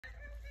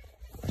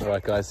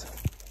Alright guys,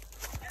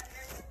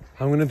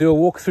 I'm going to do a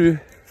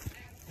walkthrough.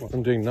 What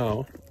I'm doing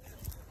now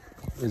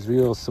is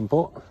real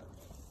simple.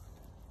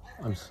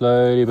 I'm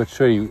slowly but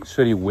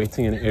surely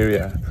wetting an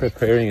area,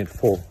 preparing it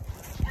for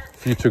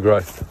future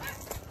growth.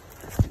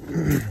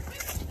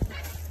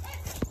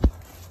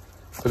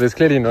 So there's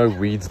clearly no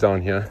weeds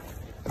down here.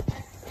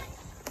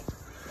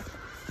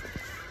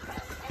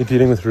 You're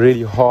dealing with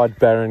really hard,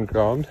 barren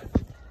ground,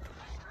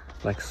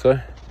 like so.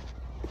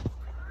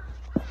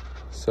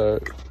 So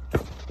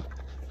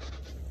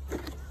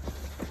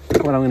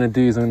what I'm going to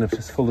do is I'm going to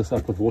just fill this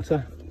up with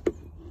water.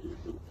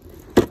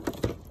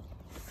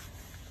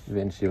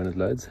 Eventually when it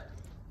loads.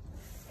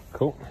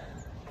 Cool.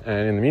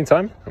 And in the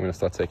meantime, I'm going to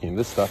start taking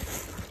this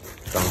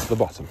stuff down to the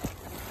bottom.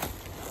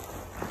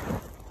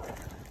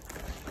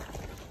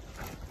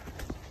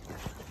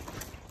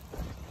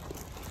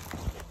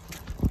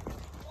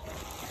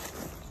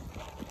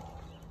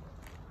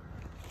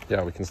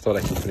 Yeah, we can start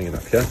actually putting it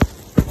up here,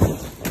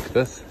 like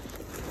this.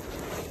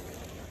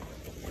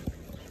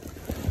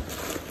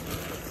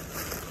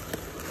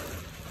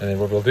 And then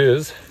what we'll do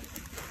is,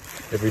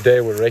 every day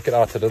we'll rake it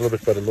out a little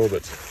bit,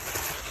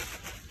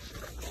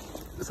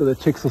 so the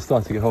chicks will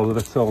start to get hold of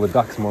it, so all the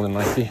ducks more than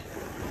likely,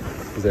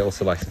 because they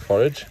also like to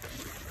forage.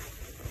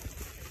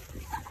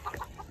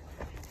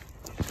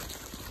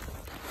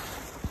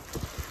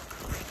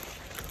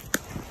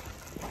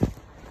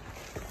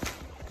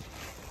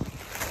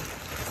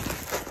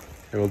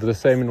 And we'll do the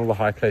same in all the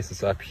high places.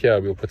 So up here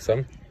we'll put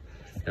some,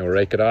 and we'll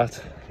rake it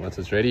out. Once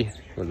it's ready,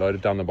 we'll load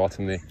it down the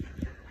bottom there,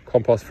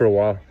 compost for a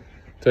while,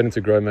 turn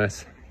into grow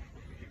mass,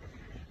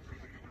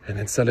 and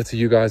then sell it to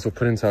you guys or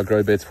put into our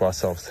grow beds for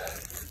ourselves.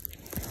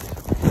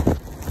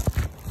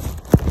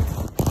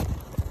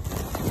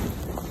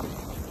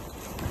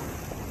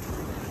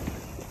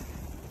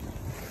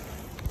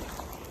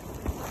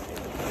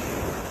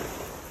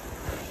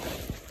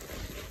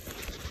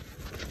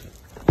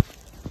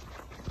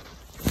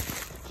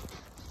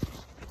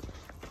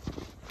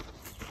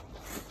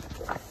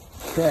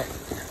 Okay.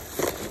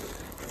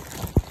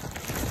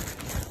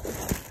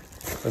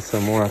 There's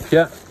some more up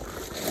here.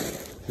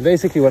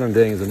 Basically what I'm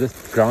doing is I'm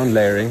just ground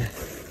layering,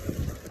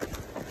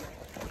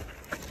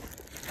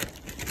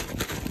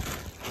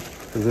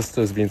 because this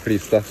has been pretty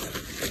stuffed.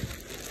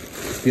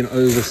 It's been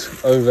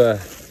over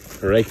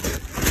raked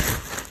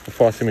for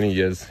far too many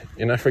years.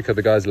 In Africa,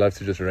 the guys love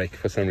to just rake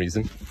for some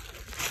reason.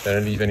 They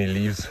don't leave any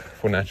leaves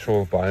for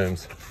natural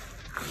biomes.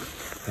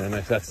 I don't know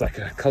if that's like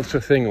a culture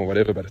thing or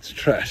whatever, but it's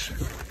trash.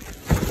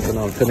 So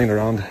now I'm turning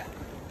around.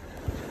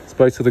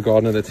 Spoke to the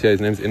gardener that's here.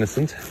 His name's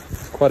Innocent.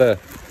 He's quite a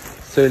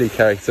surly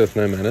character with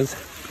no manners,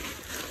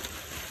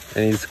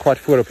 and he's quite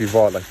voorop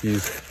like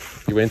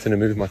he went in and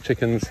moved my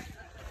chickens,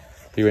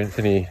 he went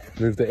and he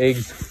moved the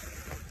eggs,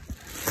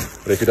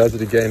 but if he does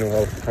it again,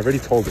 well, I've already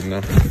told him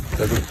now,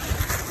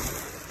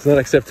 it's not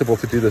acceptable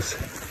to do this.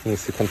 He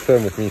needs to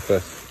confirm with me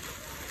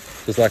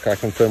first, just like I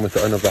confirm with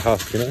the owner of the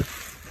house, you know.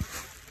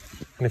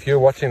 And if you're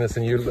watching this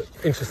and you're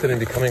interested in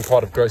becoming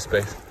part of Grow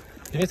Space,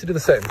 you need to do the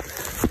same.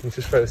 You need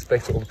to show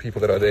respect to all the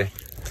people that are there.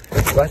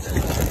 But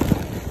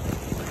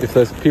if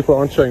those people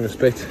aren't showing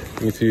respect,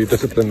 you need to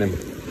discipline them,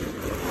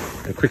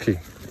 and quickly.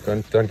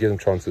 Don't give them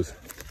chances.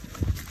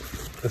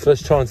 The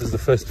first chance is the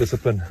first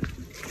discipline.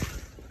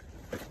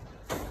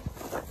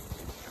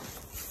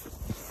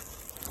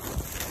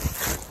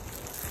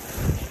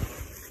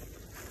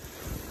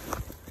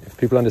 If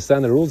people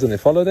understand the rules and they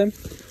follow them,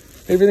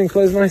 everything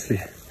flows nicely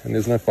and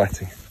there's no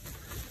fighting.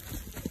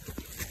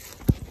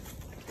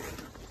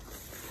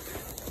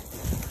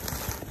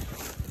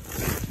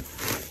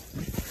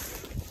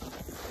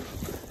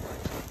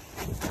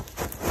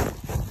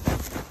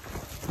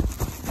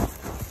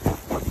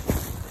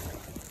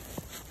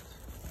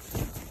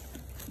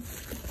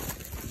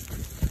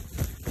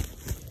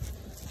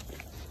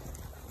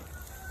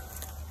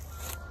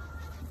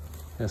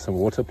 There's some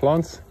water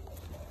plants,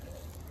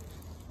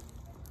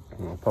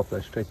 and I'll pop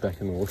those straight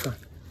back in the water.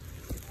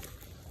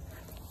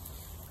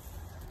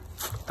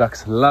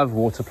 Ducks love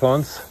water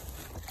plants.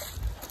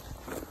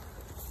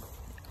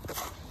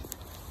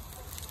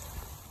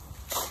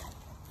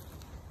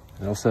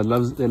 And also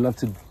they love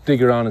to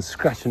dig around and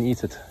scratch and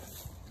eat it.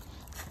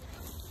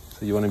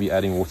 So you want to be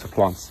adding water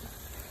plants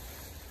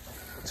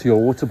to your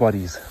water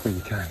bodies where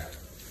you can.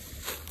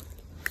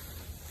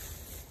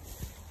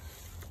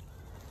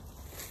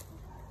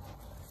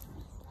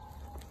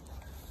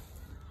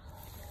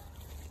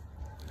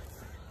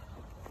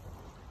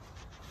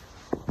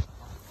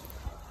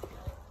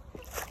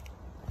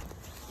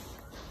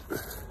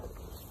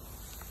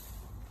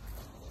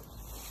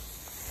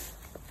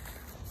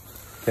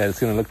 Okay,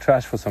 it's going to look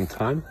trash for some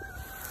time,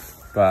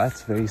 but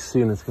very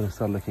soon it's going to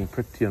start looking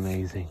pretty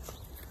amazing.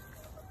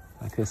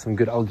 Like there's some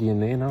good algae in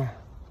there now,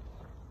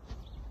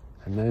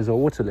 and those are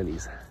water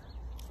lilies.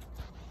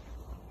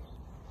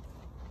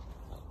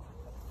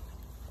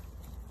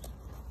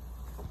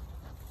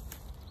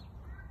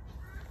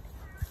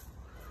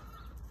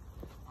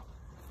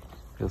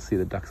 You'll see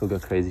the ducks will go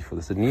crazy for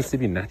this. It needs to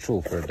be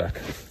natural for a duck.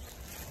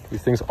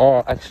 These things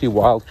are actually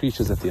wild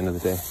creatures at the end of the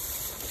day.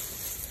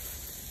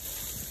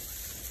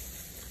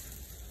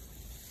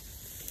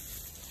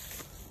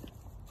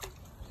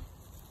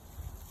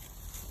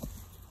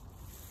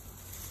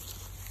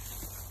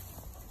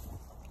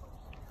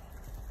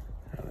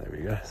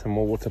 some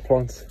more water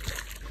plants.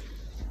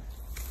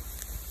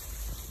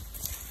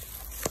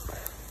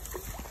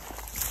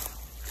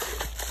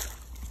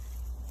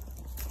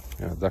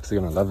 Yeah, the ducks are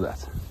gonna love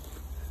that.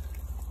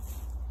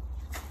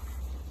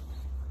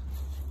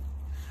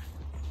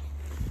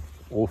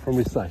 All from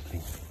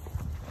recycling.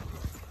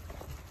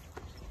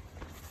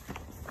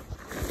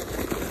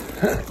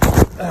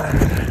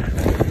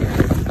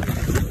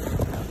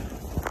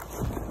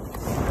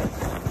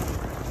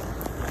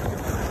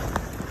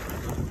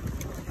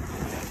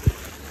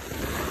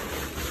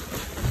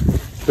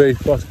 Very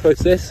fast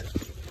process,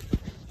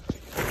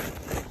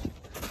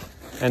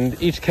 and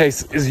each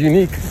case is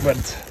unique, but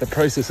the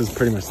process is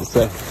pretty much the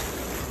same.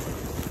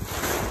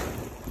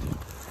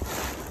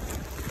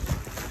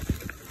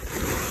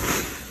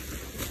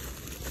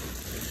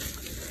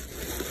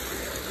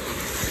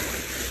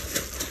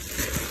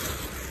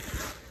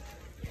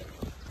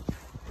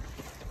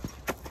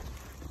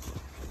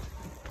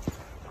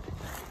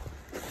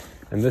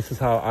 And this is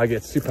how I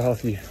get super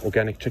healthy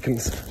organic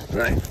chickens,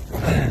 right?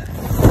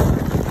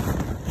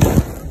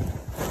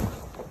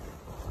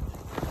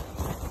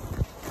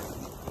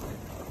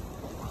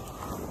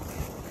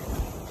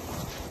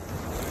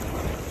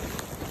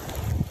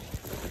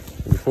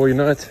 Before you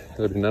know it,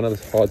 there'll be none of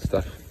this hard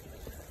stuff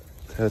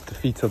at the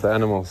feet of the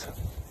animals.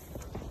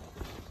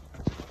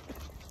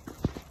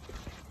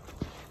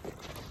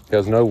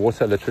 There's no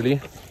water, literally,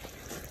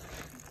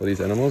 for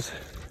these animals.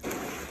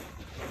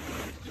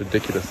 It's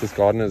ridiculous. This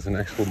gardener is an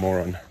actual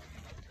moron.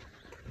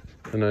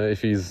 I don't know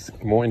if he's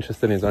more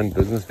interested in his own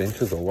business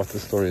ventures or what the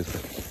story is,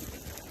 but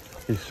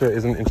he sure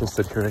isn't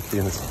interested correctly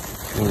in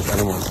his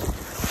animals.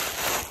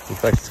 In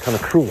fact, it's kind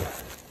of cruel.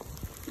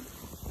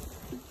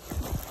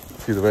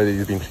 See the way that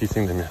you've been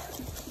treating them.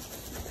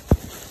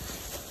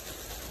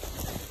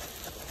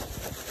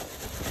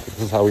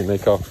 This is how we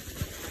make our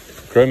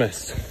grow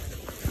mess.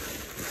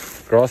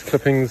 Grass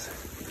clippings,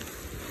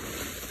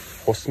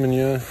 horse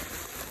manure,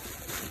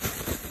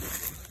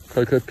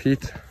 cocoa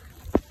peat,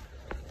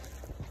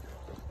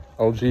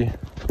 algae,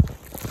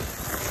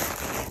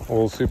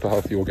 all super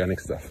healthy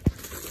organic stuff.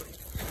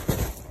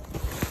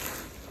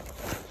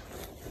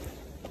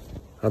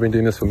 I've been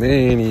doing this for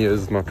many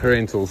years with my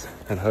parentals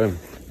at home.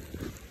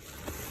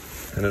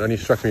 And it only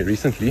struck me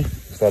recently to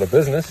start a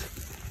business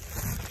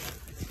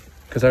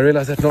because I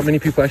realized that not many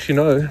people actually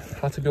know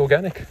how to be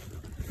organic.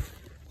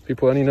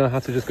 People only know how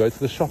to just go to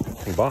the shop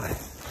and buy.